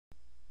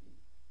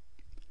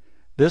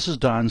This is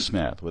Don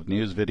Smith with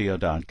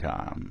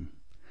newsvideo.com.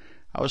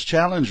 I was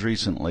challenged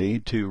recently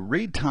to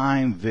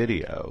retime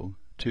video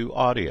to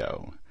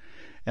audio,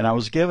 and I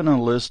was given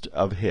a list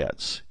of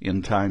hits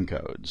in time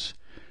codes,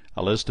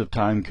 a list of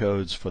time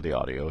codes for the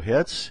audio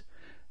hits,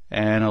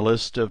 and a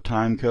list of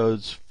time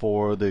codes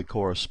for the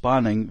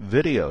corresponding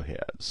video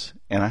hits,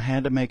 and I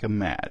had to make a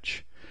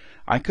match.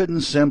 I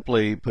couldn't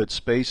simply put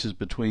spaces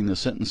between the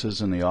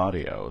sentences in the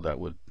audio. That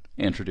would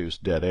introduce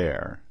dead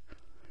air.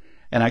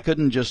 And I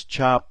couldn't just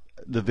chop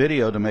the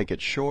video to make it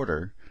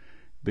shorter,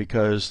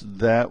 because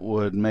that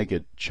would make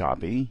it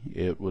choppy.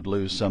 It would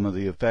lose some of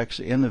the effects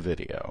in the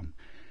video.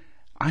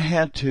 I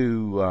had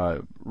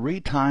to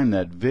retime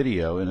that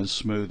video in a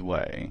smooth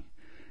way,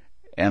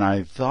 and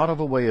I thought of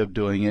a way of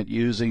doing it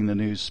using the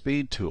new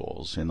speed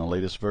tools in the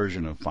latest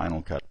version of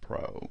Final Cut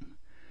Pro.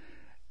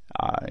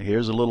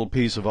 Here's a little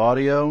piece of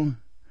audio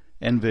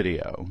and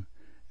video.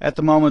 At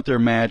the moment they're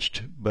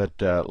matched, but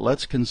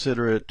let's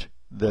consider it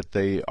that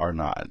they are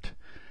not.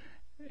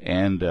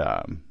 And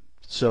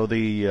so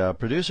the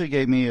producer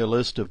gave me a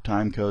list of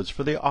time codes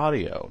for the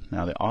audio.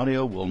 Now the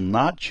audio will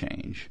not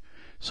change,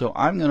 so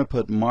I'm going to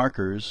put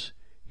markers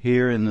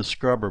here in the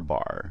scrubber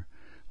bar.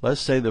 Let's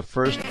say the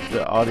first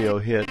audio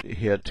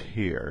hit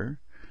here,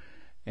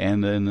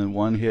 and then the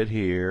one hit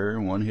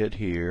here, one hit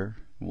here,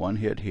 one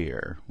hit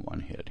here, one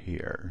hit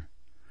here.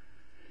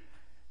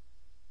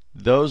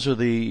 Those are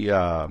the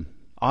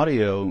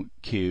audio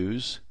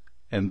cues,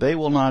 and they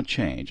will not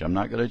change. I'm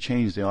not going to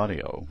change the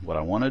audio. What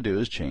I want to do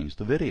is change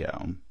the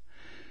video.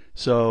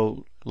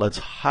 So let's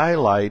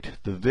highlight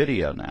the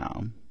video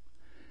now,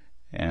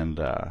 and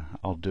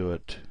I'll do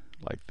it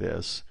like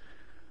this.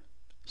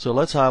 So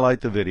let's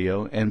highlight the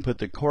video and put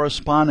the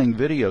corresponding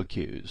video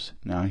cues.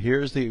 Now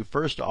here's the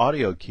first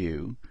audio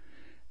cue,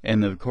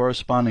 and the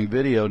corresponding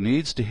video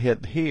needs to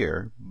hit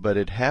here, but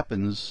it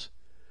happens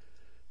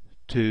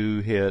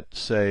to hit,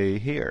 say,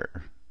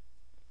 here.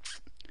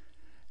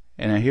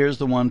 And here's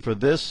the one for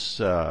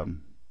this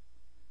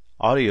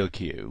audio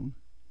cue,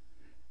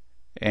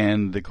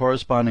 and the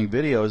corresponding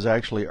video is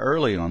actually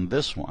early on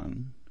this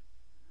one.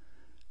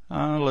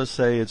 Let's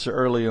say it's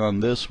early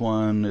on this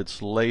one,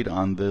 it's late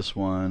on this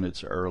one,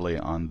 it's early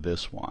on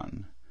this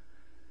one.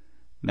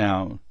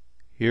 Now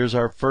here's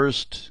our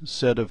first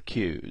set of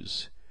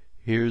cues.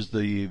 Here's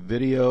the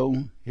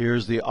video,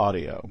 here's the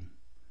audio.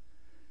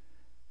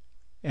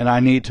 And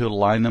I need to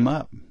line them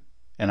up,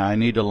 and I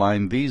need to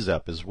line these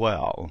up as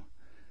well.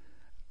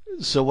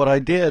 So what I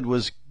did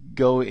was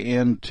go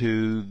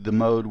into the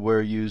mode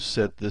where you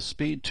set the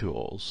speed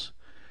tools.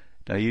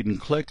 Now you can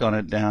click on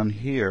it down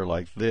here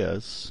like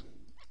this.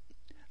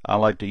 I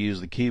like to use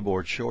the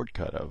keyboard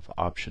shortcut of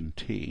Option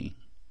T.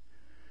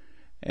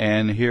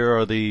 And here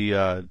are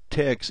the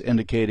ticks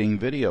indicating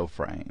video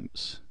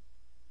frames.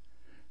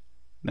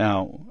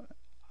 Now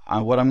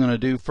what I'm going to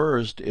do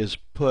first is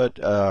put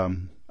a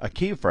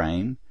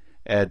keyframe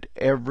at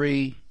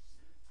every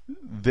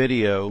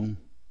video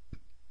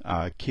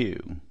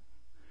cue.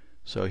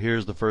 So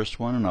here's the first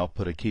one, and I'll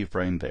put a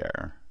keyframe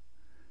there,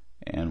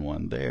 and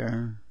one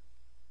there,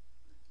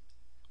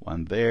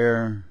 one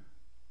there,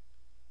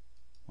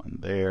 one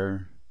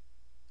there,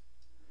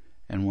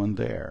 and one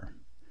there.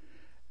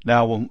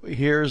 Now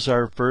here's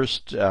our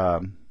first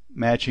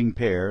matching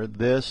pair.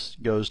 This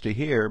goes to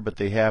here, but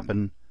they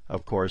happen,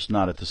 of course,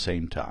 not at the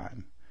same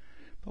time.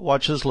 But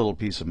watch this little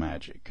piece of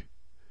magic.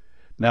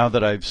 Now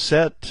that I've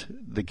set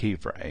the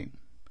keyframe,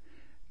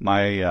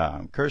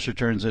 my cursor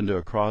turns into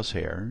a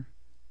crosshair,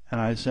 and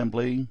I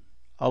simply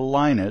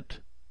align it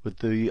with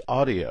the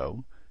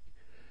audio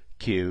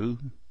cue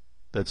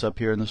that's up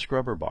here in the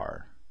scrubber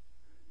bar.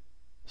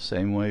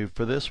 Same way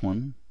for this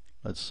one.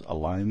 Let's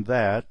align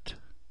that.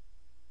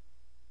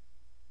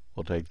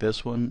 We'll take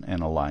this one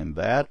and align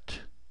that.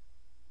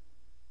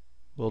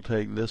 We'll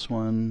take this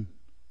one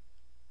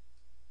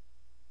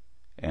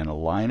and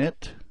align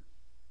it.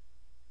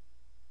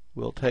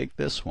 We'll take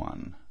this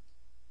one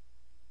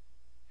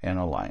and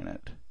align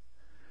it.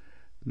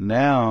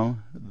 Now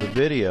the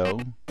video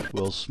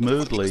will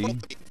smoothly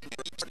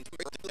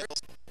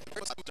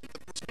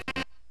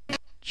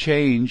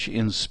change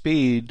in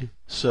speed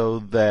so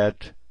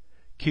that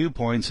cue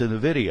points in the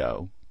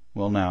video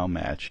will now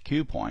match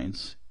cue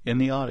points in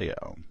the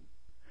audio.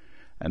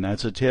 And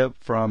that's a tip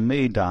from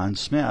me, Don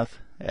Smith,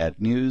 at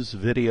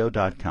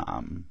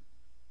newsvideo.com.